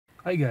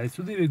Hi guys,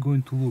 today we're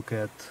going to look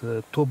at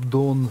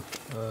Topdon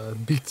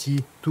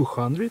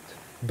BT200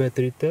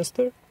 battery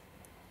tester.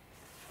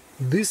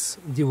 This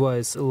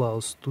device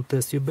allows to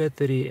test your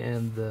battery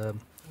and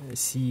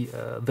see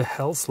the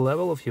health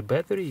level of your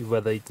battery,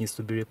 whether it needs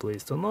to be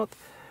replaced or not.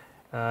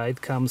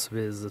 It comes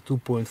with a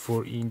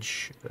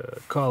 2.4-inch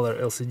color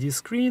LCD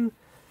screen,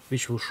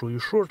 which we'll show you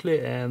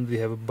shortly, and we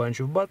have a bunch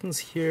of buttons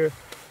here,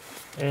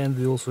 and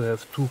we also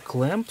have two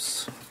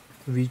clamps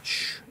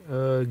which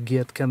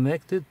get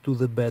connected to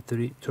the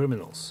battery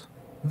terminals.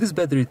 This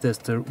battery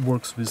tester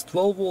works with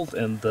 12 volt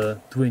and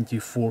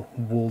 24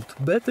 volt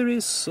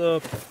batteries.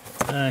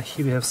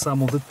 Here we have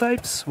some of the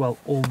types, well,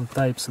 all the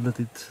types that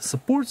it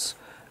supports: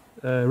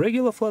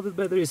 regular flooded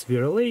batteries,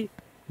 VRLA,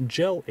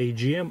 gel,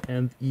 AGM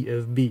and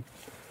EFB.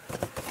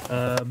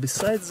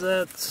 Besides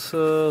that,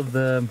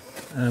 the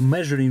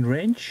measuring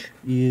range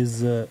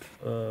is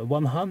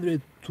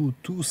 100 to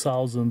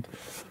 2000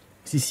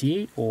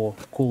 CCA, or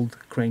called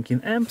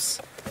cranking amps.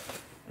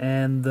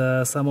 And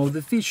some of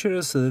the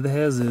features that it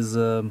has is,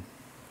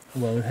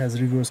 well, it has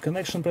reverse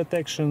connection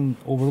protection,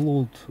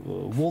 overload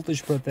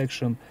voltage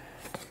protection,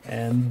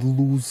 and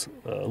loose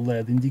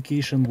LED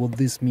indication. What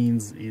this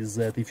means is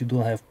that if you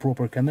don't have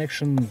proper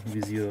connection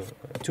with your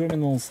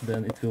terminals,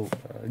 then it will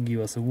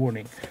give us a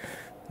warning.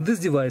 This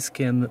device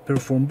can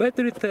perform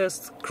battery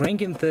test,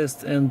 cranking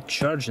test and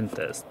charging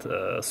test.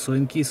 So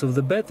in case of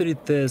the battery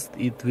test,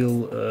 it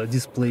will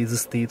display the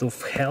state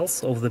of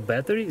health of the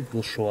battery. It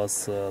will show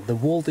us the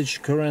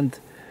voltage, current,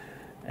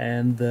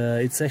 and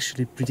it's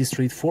actually pretty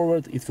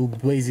straightforward. It will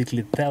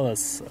basically tell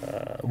us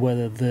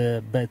whether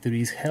the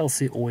battery is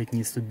healthy or it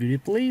needs to be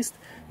replaced.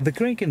 The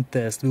cranking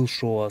test will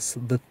show us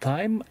the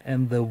time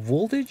and the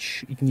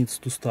voltage it needs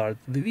to start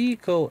the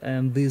vehicle,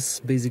 and this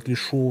basically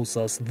shows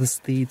us the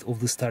state of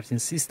the starting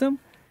system.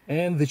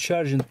 And the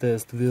charging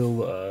test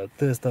will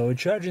test our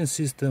charging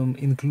system,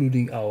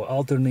 including our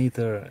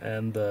alternator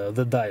and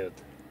the diode.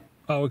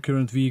 Our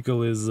current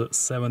vehicle is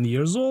 7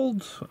 years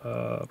old.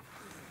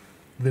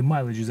 The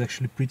mileage is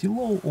actually pretty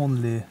low,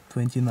 only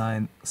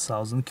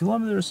 29,000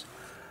 kilometers,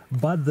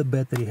 but the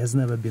battery has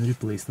never been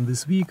replaced in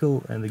this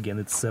vehicle, and again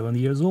it's 7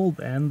 years old,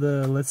 and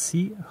let's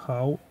see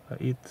how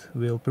it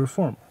will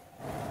perform.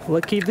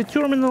 Locate the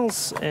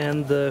terminals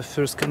and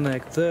first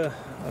connect the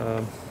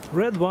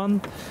red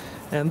one,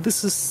 and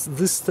this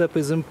step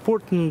is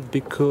important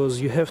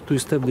because you have to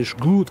establish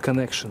good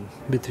connection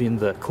between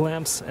the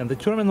clamps and the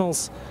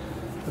terminals,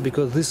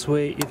 because this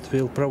way it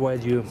will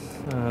provide you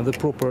the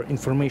proper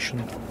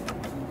information,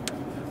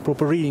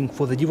 proper reading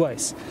for the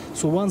device.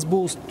 So once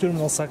both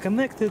terminals are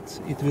connected,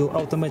 it will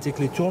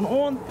automatically turn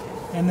on,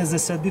 and as I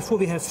said before,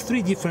 we have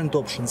three different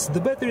options: the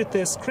battery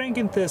test,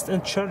 cranking test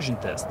and charging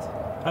test.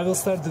 I will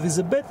start with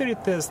the battery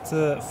test.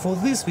 For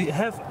this we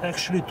have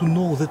actually to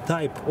know the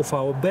type of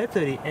our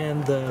battery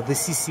and the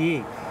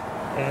CCA,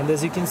 and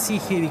as you can see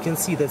here, we can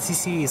see that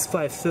CCA is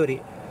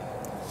 530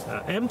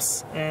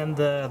 amps, and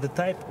the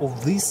type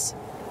of this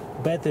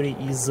battery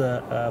is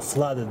a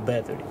flooded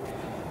battery.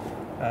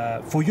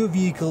 For your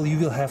vehicle you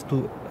will have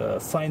to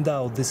find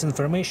out this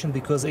information,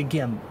 because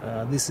again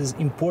this is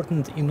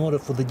important in order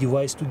for the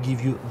device to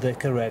give you the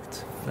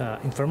correct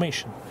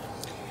information.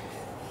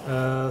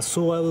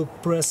 So I will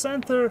press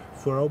enter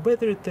for our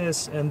battery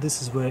test, and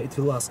this is where it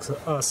will ask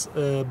us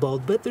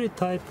about battery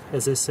type.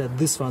 As I said,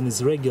 this one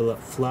is regular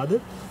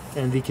flooded,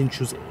 and we can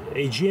choose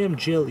AGM,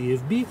 gel,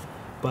 EFB,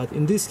 but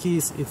in this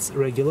case it's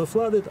regular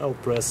flooded.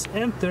 I'll press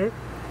enter.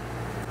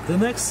 The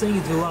next thing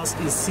it will ask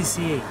is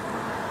CCA.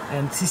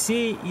 And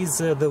CCA is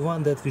the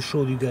one that we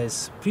showed you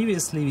guys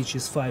previously, which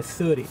is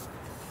 530,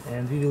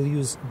 and we will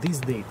use this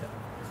data.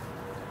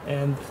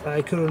 And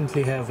I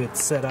currently have it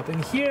set up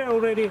in here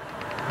already,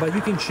 but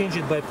you can change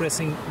it by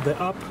pressing the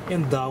up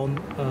and down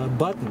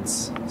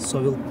buttons. So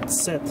I will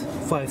set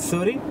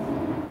 530,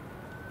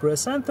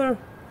 press enter,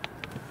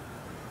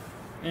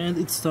 and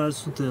it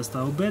starts to test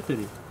our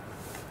battery.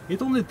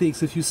 It only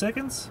takes a few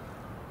seconds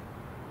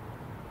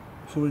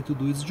for it to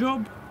do its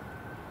job.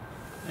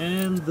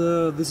 And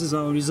this is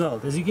our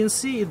result. As you can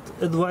see, it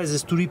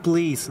advises to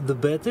replace the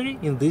battery.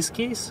 In this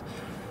case,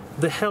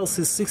 the health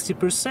is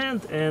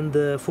 60% and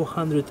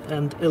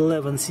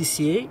 411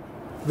 CCA.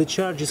 The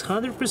charge is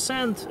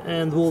 100%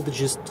 and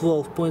voltage is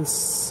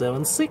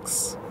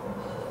 12.76.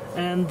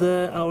 And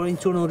our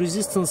internal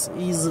resistance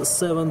is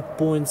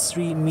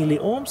 7.3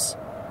 milliohms.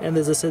 And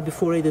as I said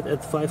before, rated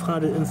at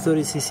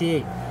 530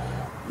 CCA.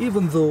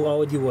 Even though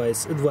our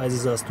device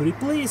advises us to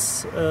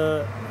replace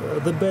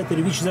the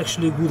battery, which is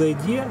actually a good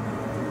idea,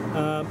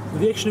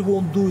 we actually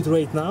won't do it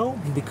right now,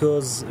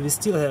 because we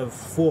still have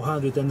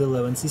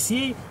 411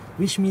 CCA,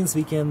 which means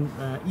we can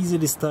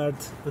easily start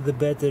the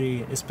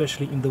battery,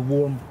 especially in the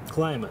warm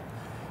climate.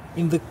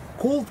 In the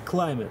cold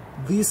climate,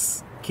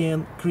 this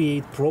can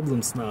create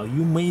problems now.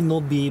 You may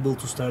not be able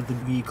to start the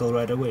vehicle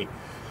right away.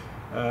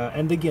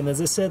 And again, as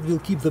I said, we'll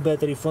keep the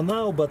battery for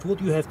now, but what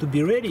you have to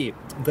be ready,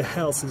 the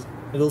health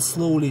will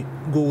slowly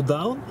go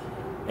down,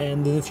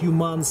 and in a few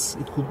months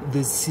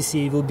this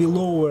CCA will be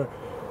lower,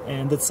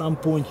 and at some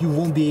point you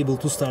won't be able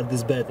to start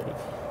this battery.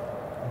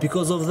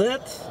 Because of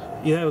that,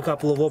 you have a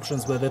couple of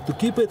options whether to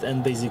keep it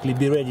and basically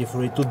be ready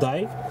for it to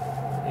die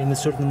in a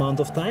certain amount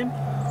of time,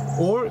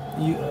 or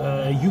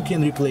you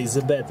can replace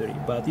the battery.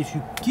 But if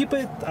you keep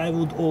it, I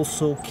would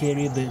also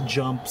carry the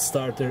jump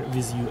starter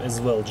with you as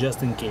well,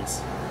 just in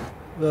case.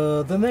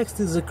 The next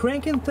is a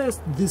cranking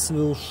test. This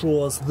will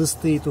show us the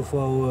state of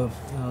our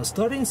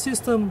starting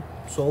system.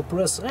 So I'll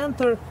press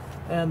enter,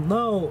 and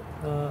now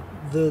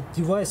the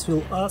device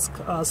will ask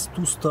us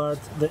to start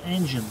the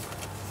engine.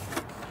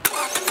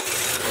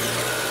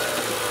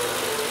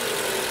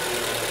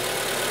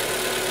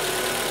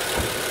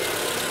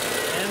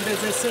 And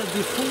as I said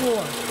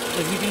before,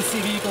 as you can see,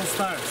 vehicle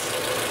starts,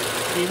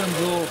 even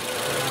though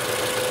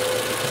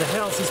the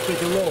health is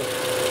pretty low.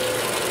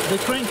 The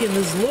cranking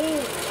is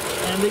low,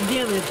 and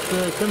again it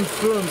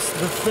confirms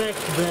the fact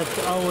that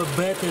our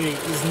battery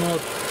is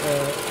not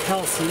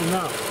healthy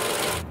enough.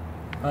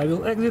 I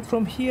will exit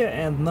from here,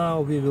 and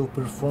now we will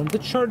perform the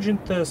charging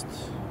test.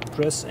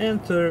 Press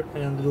enter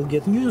and we'll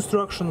get new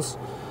instructions.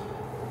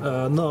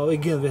 Now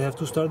again we have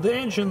to start the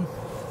engine.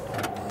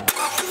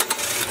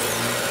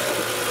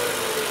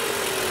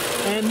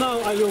 And now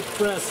I will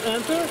press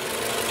enter.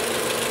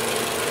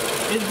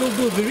 It will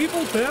do the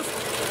ripple test.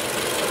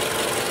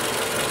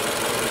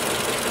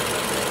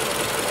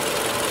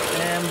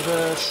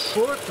 And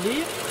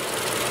shortly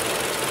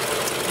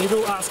it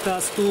will ask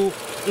us to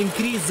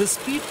increase the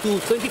speed to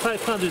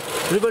 2500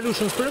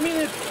 revolutions per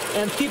minute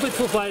and keep it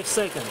for 5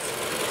 seconds.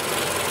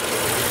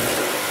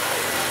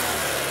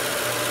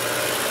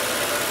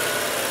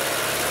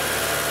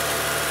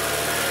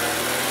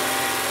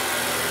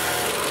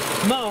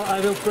 Now I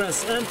will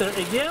press enter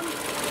again.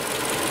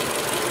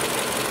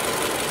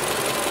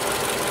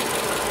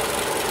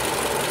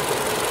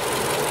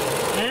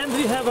 And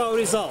we have our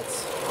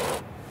results.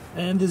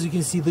 And as you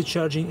can see, the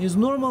charging is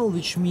normal,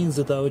 which means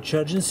that our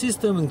charging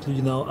system,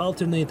 including our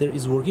alternator,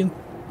 is working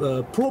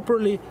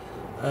properly.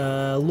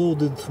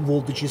 Loaded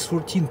voltage is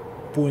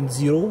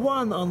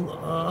 14.01,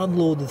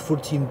 unloaded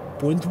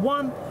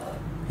 14.1.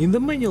 In the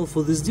manual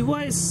for this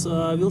device,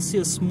 we'll see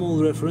a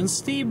small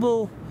reference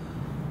table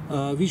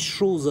which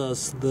shows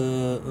us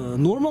the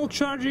normal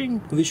charging,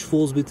 which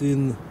falls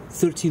between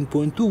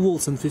 13.2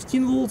 volts and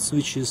 15 volts,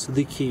 which is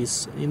the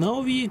case in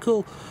our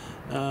vehicle.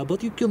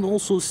 But you can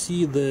also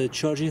see the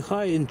charging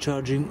high and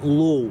charging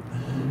low.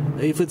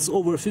 If it's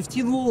over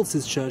 15 volts,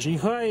 it's charging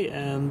high,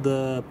 and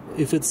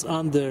if it's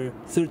under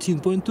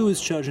 13.2,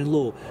 it's charging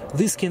low.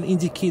 This can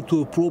indicate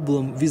to a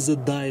problem with the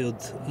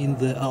diode in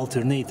the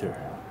alternator.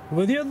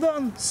 When you're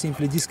done,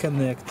 simply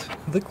disconnect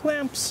the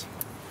clamps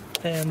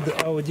and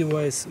our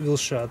device will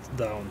shut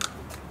down.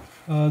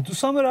 To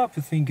sum it up,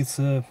 I think it's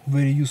a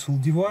very useful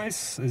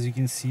device. As you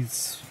can see,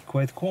 it's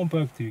quite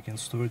compact. You can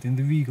store it in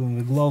the vehicle, in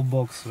the glove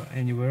box, or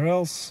anywhere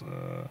else.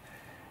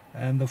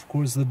 And of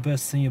course, the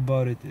best thing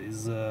about it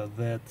is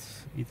that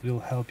it will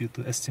help you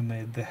to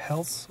estimate the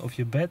health of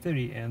your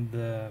battery and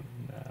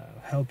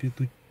help you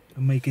to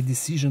make a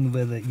decision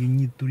whether you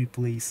need to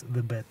replace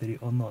the battery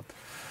or not.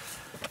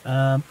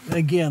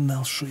 Again,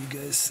 I'll show you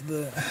guys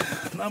the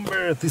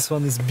number. This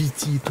one is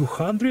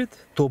BT200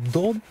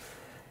 Topdon.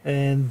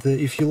 And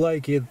if you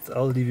like it,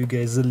 I'll leave you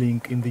guys a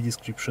link in the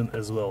description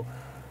as well.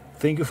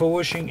 Thank you for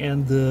watching,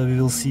 and we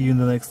will see you in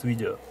the next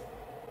video.